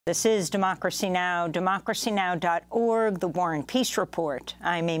This is Democracy Now!, democracynow.org, The War and Peace Report.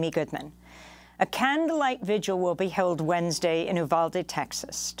 I'm Amy Goodman. A candlelight vigil will be held Wednesday in Uvalde,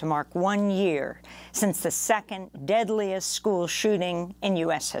 Texas, to mark 1 year since the second deadliest school shooting in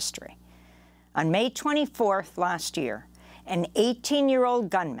U.S. history. On May 24th last year, an 18-year-old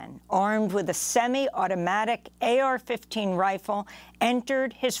gunman armed with a semi-automatic AR-15 rifle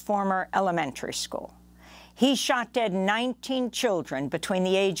entered his former elementary school. He shot dead 19 children between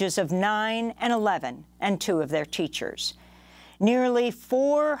the ages of 9 and 11 and 2 of their teachers. Nearly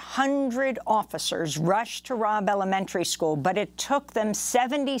 400 officers rushed to Robb Elementary School, but it took them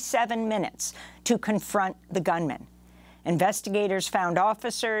 77 minutes to confront the gunman. Investigators found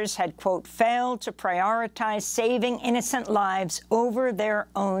officers had, quote, failed to prioritize saving innocent lives over their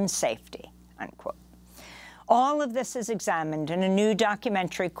own safety, unquote. All of this is examined in a new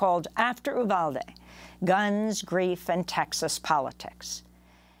documentary called After Uvalde: Guns, Grief, and Texas Politics.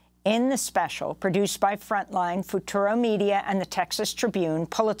 In the special, produced by Frontline, Futuro Media, and the Texas Tribune,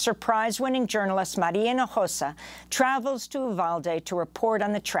 Pulitzer Prize-winning journalist Maria Hinojosa travels to Uvalde to report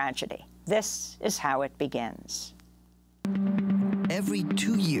on the tragedy. This is how it begins. Every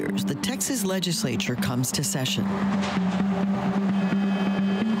 2 years, the Texas legislature comes to session.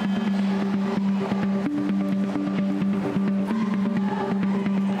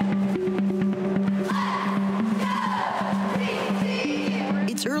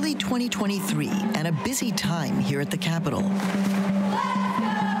 It's early 2023 and a busy time here at the Capitol.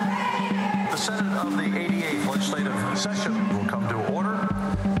 The Senate of the 88th legislative session will come to order.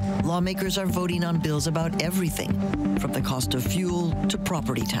 Lawmakers are voting on bills about everything, from the cost of fuel to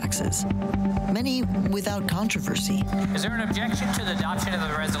property taxes, many without controversy. Is there an objection to the adoption of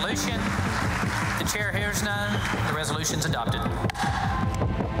the resolution? The chair hears none. The resolution's adopted.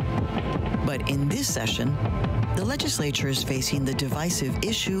 But in this session, the legislature is facing the divisive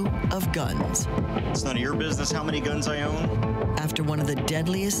issue of guns. It's none of your business how many guns I own. After one of the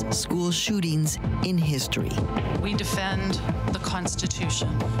deadliest school shootings in history. We defend the Constitution.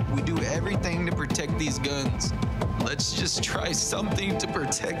 We do everything to protect these guns. Let's just try something to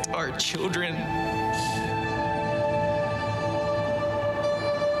protect our children.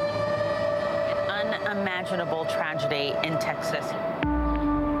 An unimaginable tragedy in Texas.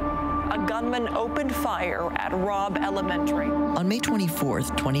 A gunman opened fire at Robb Elementary. On May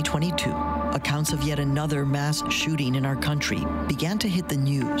 24th, 2022, accounts of yet another mass shooting in our country began to hit the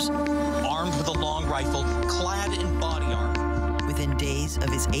news. Armed with a long rifle, clad in body armor. Within days of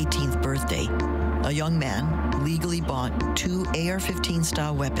his 18th birthday, a young man legally bought 2 AR-15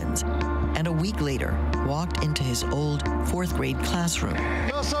 style weapons, and a week later walked into his old 4th grade classroom.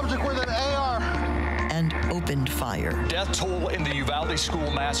 No subject with an AR. And opened fire. Death toll in the Uvalde school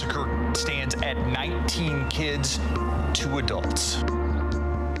massacre stands at 19 kids, 2 adults.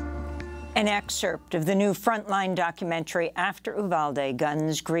 An excerpt of the new Frontline documentary After Uvalde: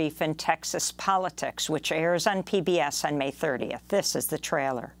 Guns, Grief, and Texas Politics, which airs on PBS on May 30th. This is the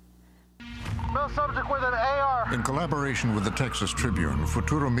trailer. No subject with an AR. In collaboration with the Texas Tribune,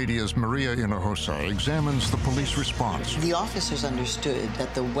 Futuro Media's Maria Hinojosa examines the police response. The officers understood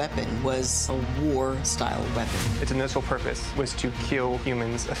that the weapon was a war-style weapon. Its initial purpose was to kill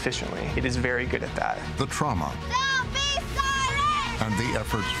humans efficiently. It is very good at that. The trauma. Don't be silent! And the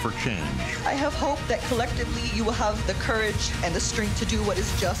efforts for change. I have hope that collectively you will have the courage and the strength to do what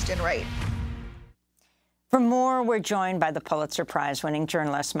is just and right. For more, we're joined by the Pulitzer Prize-winning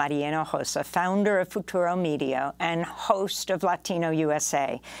journalist Maria Hinojosa, founder of Futuro Media and host of Latino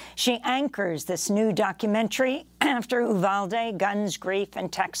USA. She anchors this new documentary, After Uvalde: Guns, Grief, and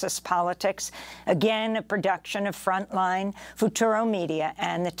Texas Politics, again a production of Frontline, Futuro Media,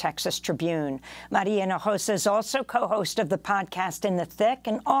 and the Texas Tribune. Maria Hinojosa is also co-host of the podcast In the Thick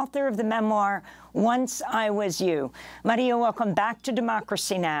and author of the memoir Once I Was You. Maria, welcome back to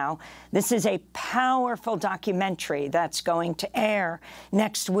Democracy Now! This is a powerful documentary that's going to air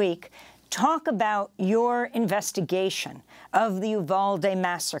next week. Talk about your investigation of the Uvalde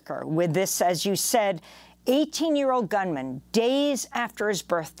massacre with this, as you said, 18-year-old gunman, days after his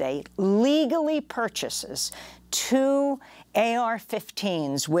birthday, legally purchases 2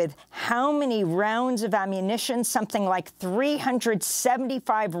 AR-15s with how many rounds of ammunition? Something like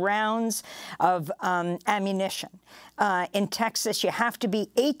 375 rounds of ammunition. In Texas, you have to be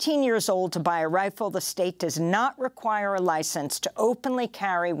 18 years old to buy a rifle. The state does not require a license to openly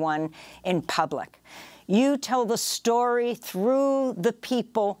carry one in public. You tell the story through the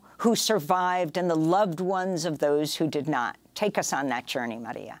people who survived and the loved ones of those who did not. Take us on that journey,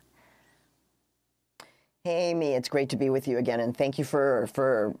 Maria. Hey, Amy, it's great to be with you again, and thank you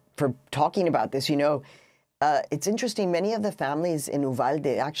for talking about this. You know, It's interesting, many of the families in Uvalde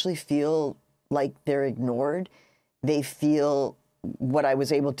actually feel like they're ignored. They feel, what I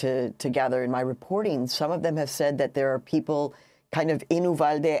was able to gather in my reporting, some of them have said that there are people kind of in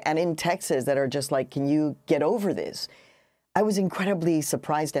Uvalde and in Texas that are just like, can you get over this? I was incredibly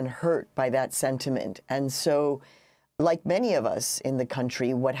surprised and hurt by that sentiment. And so, like many of us in the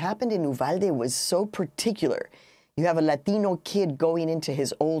country, what happened in Uvalde was so particular. You have a Latino kid going into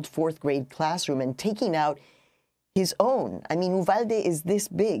his old 4th grade classroom and taking out his own. I mean, Uvalde is this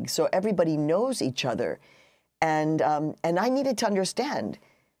big, so everybody knows each other. And I needed to understand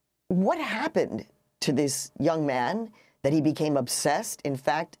what happened to this young man that he became obsessed. In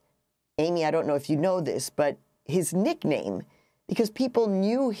fact, Amy, I don't know if you know this, but his nickname, because people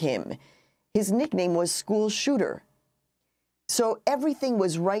knew him, his nickname was School Shooter. So everything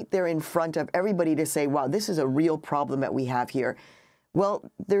was right there in front of everybody to say, wow, this is a real problem that we have here. Well,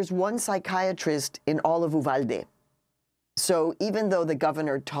 there's one psychiatrist in all of Uvalde. So even though the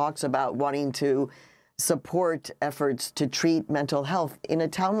governor talks about wanting to support efforts to treat mental health, in a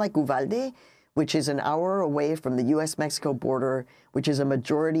town like Uvalde, which is an hour away from the U.S.-Mexico border, which is a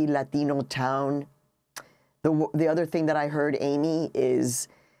majority Latino town, the other thing that I heard, Amy, is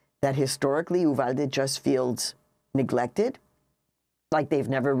that historically Uvalde just feels neglected, like they've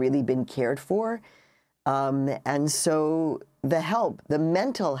never really been cared for. And so the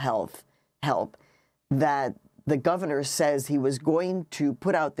mental health help that the governor says he was going to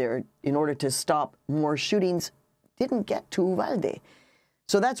put out there in order to stop more shootings didn't get to Uvalde.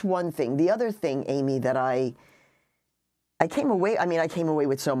 So that's one thing. The other thing, Amy, that I came away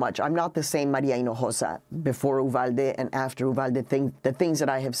with so much. I'm not the same Maria Hinojosa before Uvalde and after Uvalde. The things that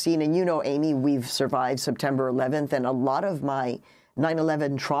I have seen, and you know, Amy, we've survived September 11th, and a lot of my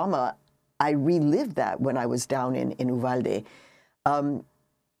 9/11 trauma, I relived that when I was down in Uvalde.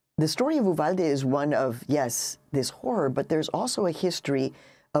 The story of Uvalde is one of, yes, this horror, but there's also a history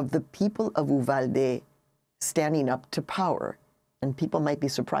of the people of Uvalde standing up to power. And people might be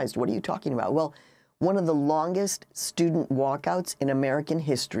surprised, what are you talking about? Well, one of the longest student walkouts in American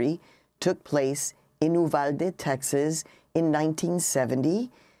history took place in Uvalde, Texas in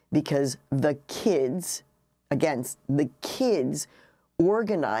 1970 because the kids, again, the kids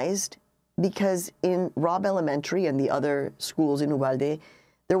organized because in Robb Elementary and the other schools in Uvalde,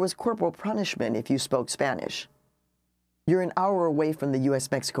 there was corporal punishment if you spoke Spanish. You're an hour away from the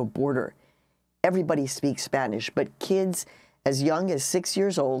U.S.-Mexico border. Everybody speaks Spanish, but kids as young as 6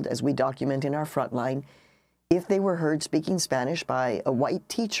 years old, as we document in our frontline, if they were heard speaking Spanish by a white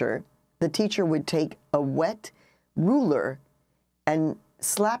teacher, the teacher would take a wet ruler and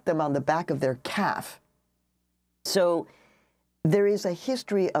slap them on the back of their calf. So there is a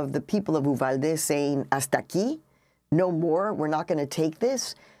history of the people of Uvalde saying, hasta aquí, no more, we're not going to take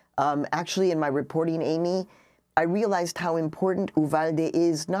this. Actually, in my reporting, Amy, I realized how important Uvalde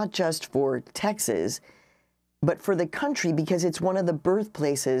is, not just for Texas, but for the country, because it's one of the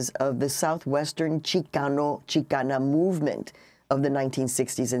birthplaces of the Southwestern Chicana movement of the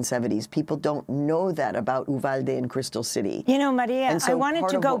 1960s and 70s. People don't know that about Uvalde and Crystal City. You know, Maria, I wanted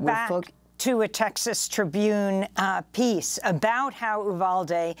to go back to a Texas Tribune piece about how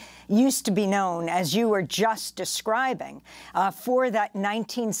Uvalde used to be known, as you were just describing, for that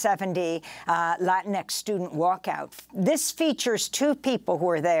 1970 Latinx student walkout. This features two people who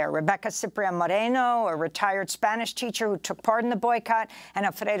were there, Rebecca Ciprian Moreno, a retired Spanish teacher who took part in the boycott, and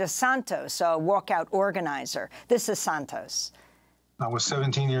Alfredo Santos, a walkout organizer. This is Santos. I was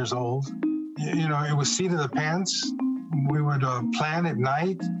 17 years old. You know, it was seat of the pants. We would plan at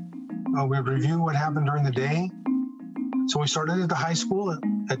night. We would review what happened during the day. So we started at the high school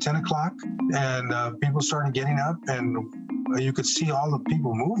at 10 o'clock, and people started getting up, and you could see all the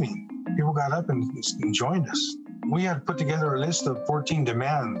people moving. People got up and joined us. We had put together a list of 14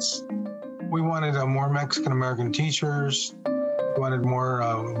 demands. We wanted more Mexican-American teachers. We wanted more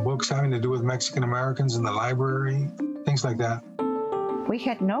books having to do with Mexican-Americans in the library, things like that. We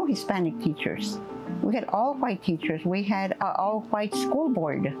had no Hispanic teachers. We had all white teachers. We had all white school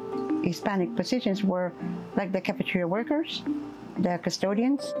board. Hispanic positions were like the cafeteria workers, the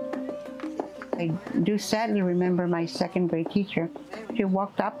custodians. I do sadly remember my second grade teacher. She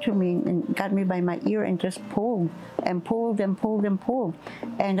walked up to me and got me by my ear and just pulled and pulled and pulled and pulled.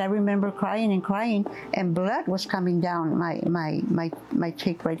 And I remember crying and crying, and blood was coming down my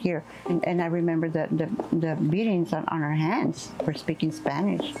cheek right here. And I remember the beatings on her hands for speaking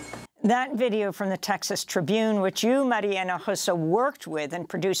Spanish. That video from the Texas Tribune, which you, Maria Hinojosa, worked with in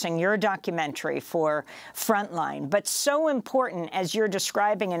producing your documentary for Frontline, but so important as you're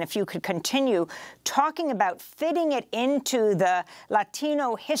describing, and if you could continue talking about fitting it into the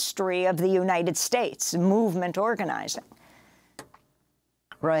Latino history of the United States, movement organizing.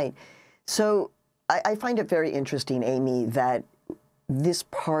 Right. So I find it very interesting, Amy, that this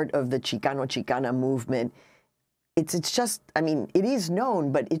part of the Chicano-Chicana movement, it's just, I mean, it is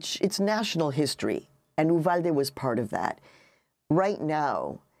known, but it's national history, and Uvalde was part of that. Right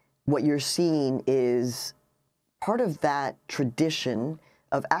now, what you're seeing is part of that tradition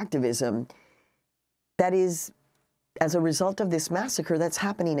of activism that is, as a result of this massacre, that's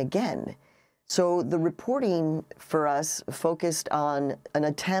happening again. So the reporting for us focused on an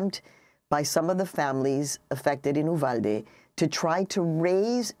attempt by some of the families affected in Uvalde to try to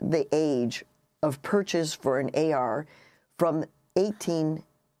raise the age of purchase for an AR from 18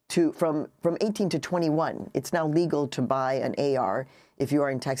 to 21. It's now legal to buy an AR if you are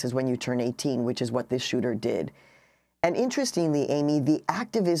in Texas when you turn 18, which is what this shooter did. And interestingly, Amy, the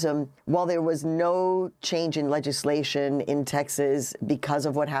activism, while there was no change in legislation in Texas because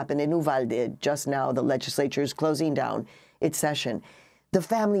of what happened in Uvalde, just now the legislature is closing down its session, the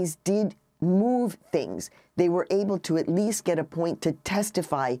families did move things. They were able to at least get a point to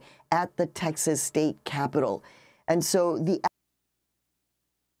testify at the Texas state capitol. And so the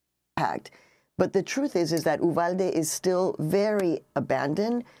impact. But the truth is that Uvalde is still very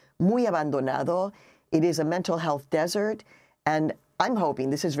abandoned, muy abandonado. It is a mental health desert. And I'm hoping,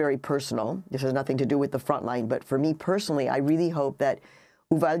 this is very personal, this has nothing to do with the Frontline, but for me personally, I really hope that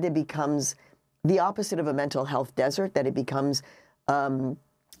Uvalde becomes the opposite of a mental health desert, that it becomes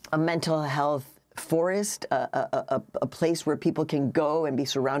a mental health forest, a place where people can go and be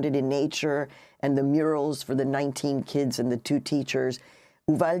surrounded in nature, and the murals for the 19 kids and the 2 teachers.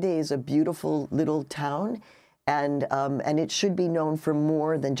 Uvalde is a beautiful little town, and it should be known for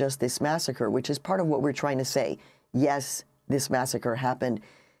more than just this massacre, which is part of what we're trying to say. Yes, this massacre happened,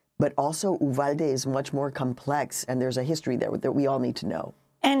 but also Uvalde is much more complex, and there's a history there that we all need to know.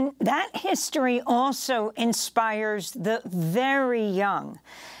 And that history also inspires the very young.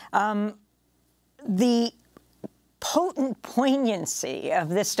 The potent poignancy of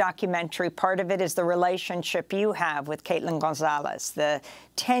this documentary, part of it is the relationship you have with Caitlin Gonzalez, the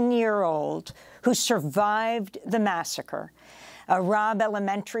 10-year-old who survived the massacre, a Robb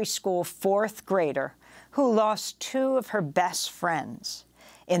Elementary School 4th grader who lost 2 of her best friends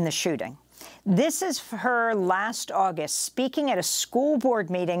in the shooting. This is her last August speaking at a school board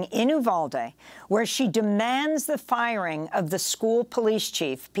meeting in Uvalde, where she demands the firing of the school police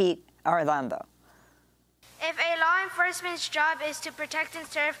chief, Pete Arellano. If a law enforcement's job is to protect and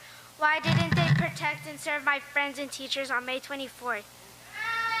serve, why didn't they protect and serve my friends and teachers on May 24th?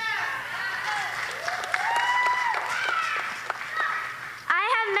 I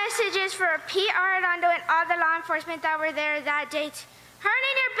have messages for Pete Arellano and all the law enforcement that were there that day. Turn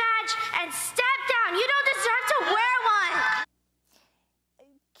in your badge and step down. You don't deserve to wear one.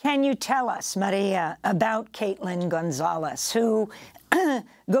 Can you tell us, Maria, about Caitlin Gonzalez, who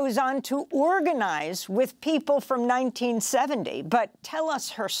goes on to organize with people from 1970, but tell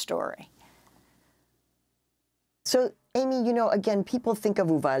us her story. So, Amy, you know, again, people think of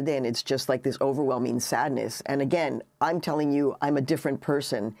Uvalde and it's just like this overwhelming sadness. And again, I'm telling you, I'm a different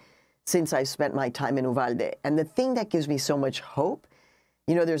person since I spent my time in Uvalde. And the thing that gives me so much hope,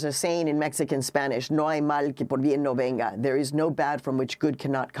 you know, there's a saying in Mexican Spanish, no hay mal que por bien no venga. There is no bad from which good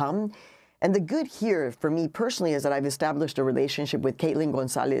cannot come. And the good here, for me personally, is that I've established a relationship with Caitlin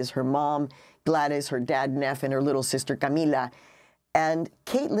Gonzalez, her mom, Gladys, her dad, Neff, and her little sister, Camila. And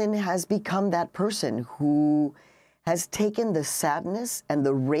Caitlin has become that person who has taken the sadness and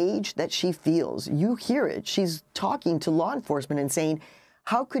the rage that she feels. You hear it. She's talking to law enforcement and saying,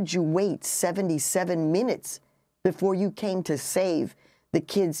 how could you wait 77 minutes before you came to save the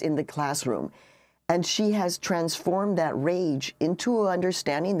kids in the classroom? And she has transformed that rage into an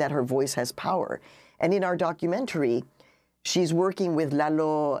understanding that her voice has power. And in our documentary, she's working with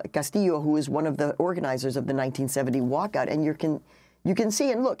Lalo Castillo, who is one of the organizers of the 1970 walkout. And you can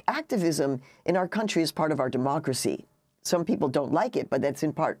see, and look, activism in our country is part of our democracy. Some people don't like it, but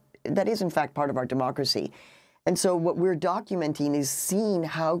that is in fact part of our democracy. And so what we're documenting is seeing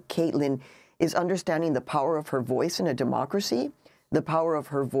how Caitlin is understanding the power of her voice in a democracy, the power of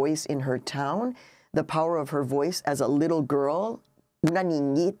her voice in her town, the power of her voice as a little girl, una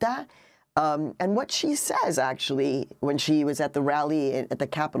niñita, and what she says, actually, when she was at the rally at the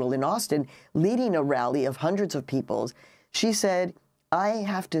Capitol in Austin, leading a rally of hundreds of people, she said, I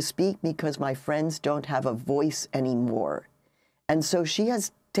have to speak because my friends don't have a voice anymore. And so she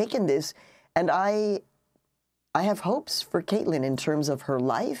has taken this, and I have hopes for Caitlin in terms of her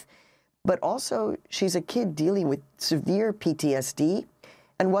life, but also she's a kid dealing with severe PTSD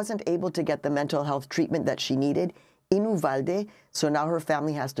and wasn't able to get the mental health treatment that she needed in Uvalde. So now her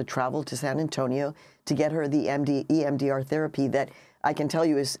family has to travel to San Antonio to get her the EMDR therapy that I can tell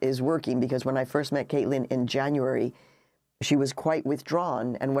you is working, because when I first met Caitlin in January, she was quite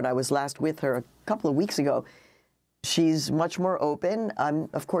withdrawn. And when I was last with her a couple of weeks ago, she's much more open.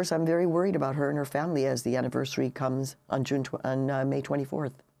 Of course, I'm very worried about her and her family as the anniversary comes on May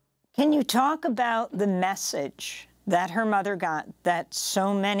 24th. Can you talk about the message that her mother got, that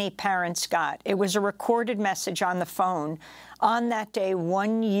so many parents got? It was a recorded message on the phone on that day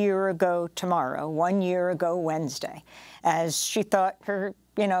 1 year ago tomorrow, 1 year ago Wednesday, as she thought her,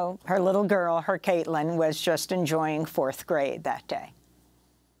 her little girl, her Caitlin, was just enjoying 4th grade that day.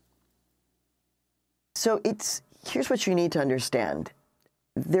 So here's what you need to understand.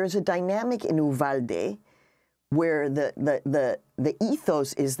 There's a dynamic in Uvalde where the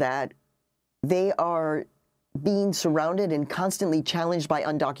ethos is that they are being surrounded and constantly challenged by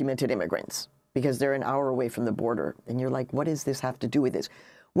undocumented immigrants because they're an hour away from the border. And you're like, what does this have to do with this?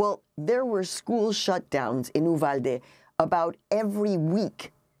 Well, there were school shutdowns in Uvalde about every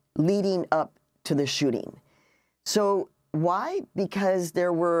week leading up to the shooting. So why? Because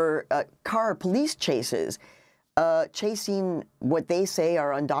there were police chases, chasing what they say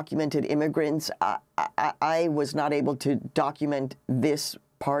are undocumented immigrants. I was not able to document this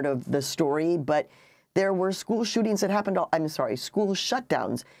part of the story, but there were school shootings that happened, school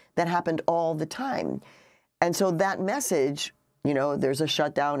shutdowns that happened all the time. And so that message, there's a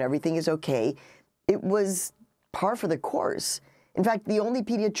shutdown, everything is okay, it was par for the course. In fact, the only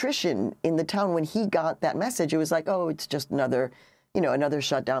pediatrician in the town, when he got that message, it was like, oh, it's just another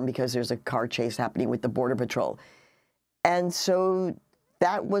shutdown because there's a car chase happening with the Border Patrol. And so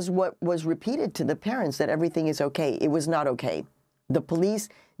that was what was repeated to the parents, that everything is okay. It was not okay. The police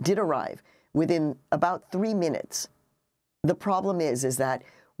did arrive within about 3 minutes. The problem is that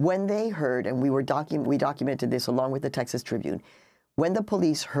when they heard, and we documented this along with the Texas Tribune, when the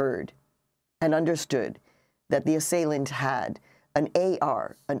police heard and understood that the assailant had an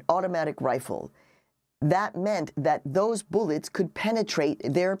AR, an automatic rifle, that meant that those bullets could penetrate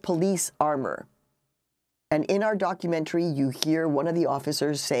their police armor. And in our documentary, you hear one of the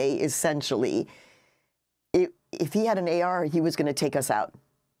officers say, essentially, if he had an AR, he was going to take us out.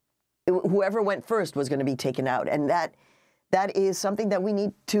 Whoever went first was going to be taken out. And that is something that we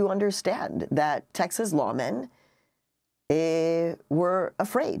need to understand, that Texas lawmen were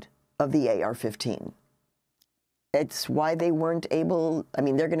afraid of the AR-15. It's why they weren't able,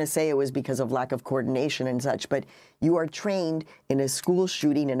 they're going to say it was because of lack of coordination and such, but you are trained in a school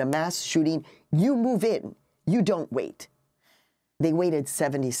shooting, in a mass shooting, you move in, you don't wait. They waited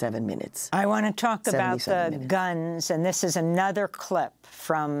 77 minutes. I want to talk about the guns, and this is another clip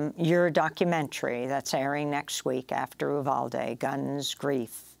from your documentary that's airing next week after Uvalde, Guns,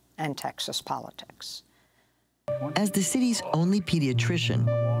 Grief, and Texas Politics. As the city's only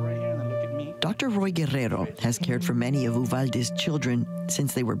pediatrician, Dr. Roy Guerrero has cared for many of Uvalde's children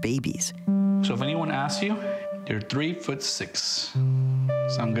since they were babies. So if anyone asks you, you're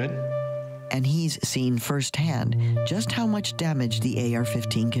 3'6". Sound good? And he's seen firsthand just how much damage the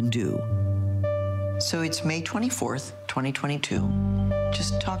AR-15 can do. So it's May 24th, 2022.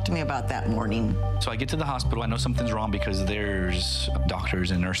 Just talk to me about that morning. So I get to the hospital. I know something's wrong because there's doctors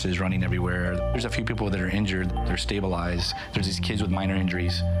and nurses running everywhere. There's a few people that are injured. They're stabilized. There's these kids with minor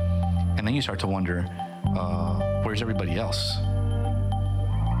injuries. And then you start to wonder, where's everybody else?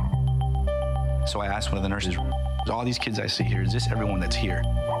 So I asked one of the nurses, all these kids I see here, is this everyone that's here?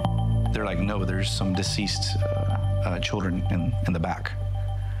 They're like, no, there's some deceased children in the back.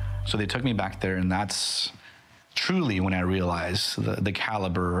 So they took me back there, and that's truly when I realized the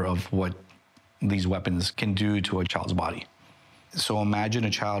caliber of what these weapons can do to a child's body. So imagine a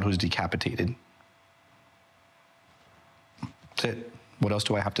child who's decapitated. That's it. What else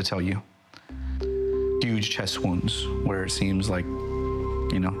do I have to tell you? Huge chest wounds where it seems like,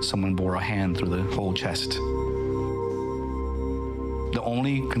 someone bore a hand through the whole chest. The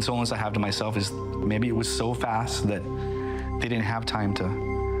only consolence I have to myself is maybe it was so fast that they didn't have time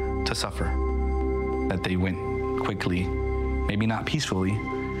to suffer, that they went quickly, maybe not peacefully,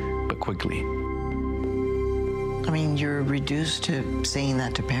 but quickly. You're reduced to saying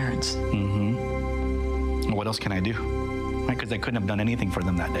that to parents. Mm-hmm. What else can I do? Because I couldn't have done anything for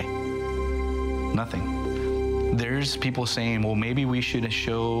them that day. Nothing. There's people saying, well, maybe we should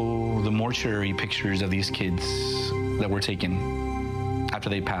show the mortuary pictures of these kids that were taken after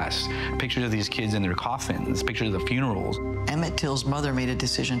they passed. Pictures of these kids in their coffins, pictures of the funerals. Emmett Till's mother made a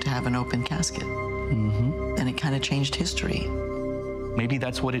decision to have an open casket. And it kind of changed history. Maybe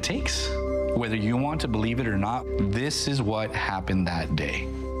that's what it takes. Whether you want to believe it or not, this is what happened that day.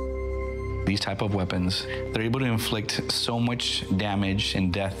 These type of weapons, they're able to inflict so much damage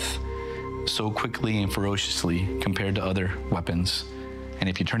and death so quickly and ferociously compared to other weapons. And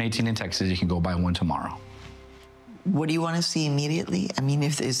if you turn 18 in Texas, you can go buy one tomorrow. What do you want to see immediately? I mean,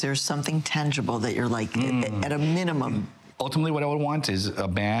 is there something tangible that you're like, at a minimum? Ultimately, what I would want is a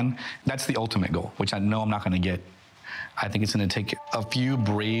ban. That's the ultimate goal, which I know I'm not going to get. I think it's going to take a few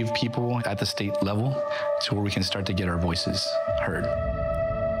brave people at the state level to where we can start to get our voices heard.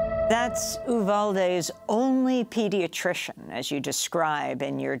 That's Uvalde's only pediatrician, as you describe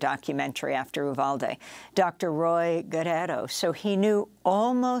in your documentary After Uvalde, Dr. Roy Guerrero. So he knew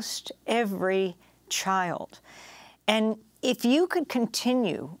almost every child. And if you could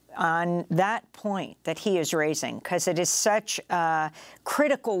continue on that point that he is raising, because it is such a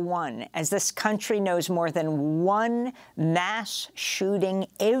critical one, as this country knows more than one mass shooting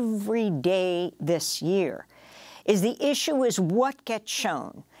every day this year, is the issue is what gets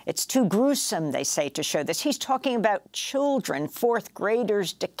shown. It's too gruesome, they say, to show this. He's talking about children, fourth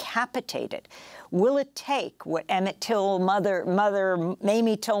graders decapitated. Will it take what Emmett Till mother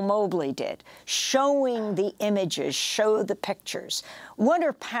Mamie Till Mobley did, showing the images, show the pictures? What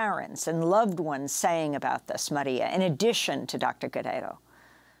are parents and loved ones saying about this, Maria, in addition to Dr. Guerrero?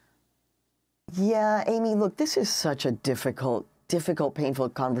 Yeah, Amy, look, this is such a difficult, painful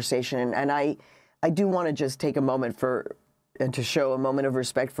conversation. And I do want to just take a moment and to show a moment of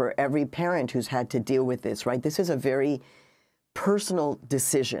respect for every parent who's had to deal with this, right? This is a very personal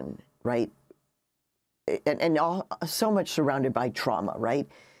decision, right? And so much surrounded by trauma, right?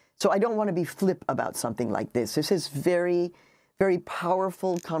 So I don't want to be flip about something like this. This is very, very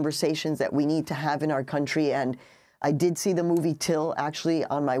powerful conversations that we need to have in our country. And I did see the movie Till actually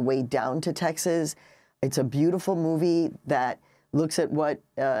on my way down to Texas. It's a beautiful movie that looks at what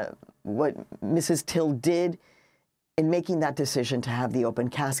Mrs. Till did in making that decision to have the open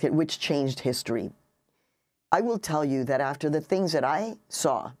casket, which changed history. I will tell you that after the things that I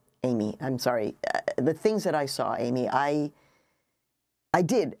saw, Amy, the things that I saw, Amy, I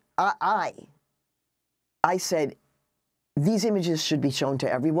said, these images should be shown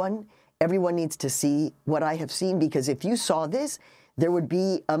to everyone. Everyone needs to see what I have seen, because if you saw this, there would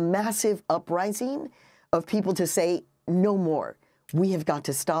be a massive uprising of people to say, no more. We have got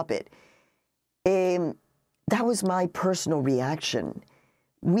to stop it. That was my personal reaction.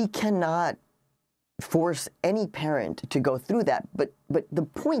 We cannot force any parent to go through that. But the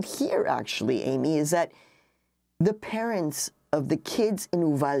point here, actually, Amy, is that the parents of the kids in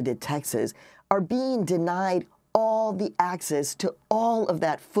Uvalde, Texas, are being denied all the access to all of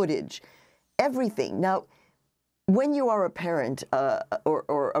that footage, everything. Now, when you are a parent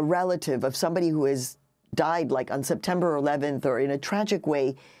or a relative of somebody who has died, like on September 11th or in a tragic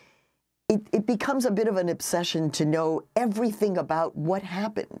way, it becomes a bit of an obsession to know everything about what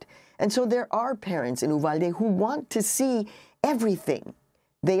happened. And so there are parents in Uvalde who want to see everything.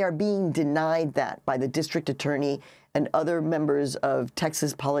 They are being denied that by the district attorney and other members of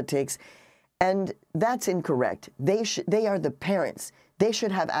Texas politics. And that's incorrect. They are the parents. They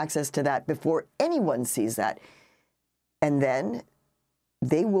should have access to that before anyone sees that. And then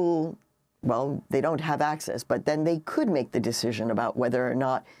they will, well, they don't have access, but then they could make the decision about whether or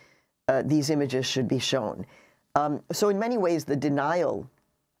not these images should be shown. So in many ways, the denial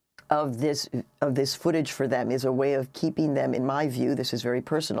of this footage for them is a way of keeping them, in my view, this is very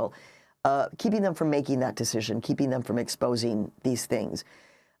personal, keeping them from making that decision, keeping them from exposing these things.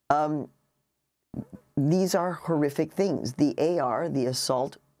 These are horrific things. The AR, the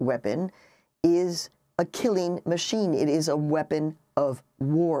assault weapon, is a killing machine. It is a weapon of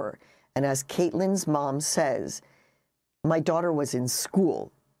war. And as Caitlin's mom says, my daughter was in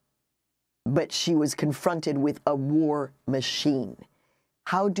school, but she was confronted with a war machine.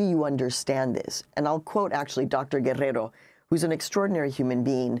 How do you understand this? And I'll quote, actually, Dr. Guerrero, who's an extraordinary human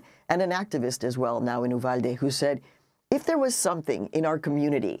being and an activist as well now in Uvalde, who said, if there was something in our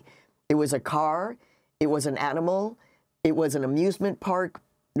community, it was a car, it was an animal, it was an amusement park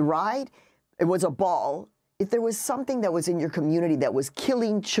ride, it was a ball, if there was something that was in your community that was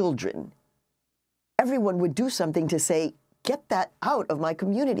killing children, everyone would do something to say, get that out of my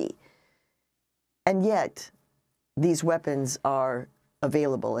community. And yet, these weapons are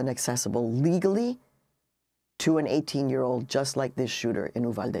available and accessible legally to an 18-year-old just like this shooter in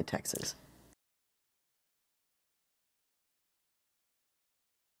Uvalde, Texas.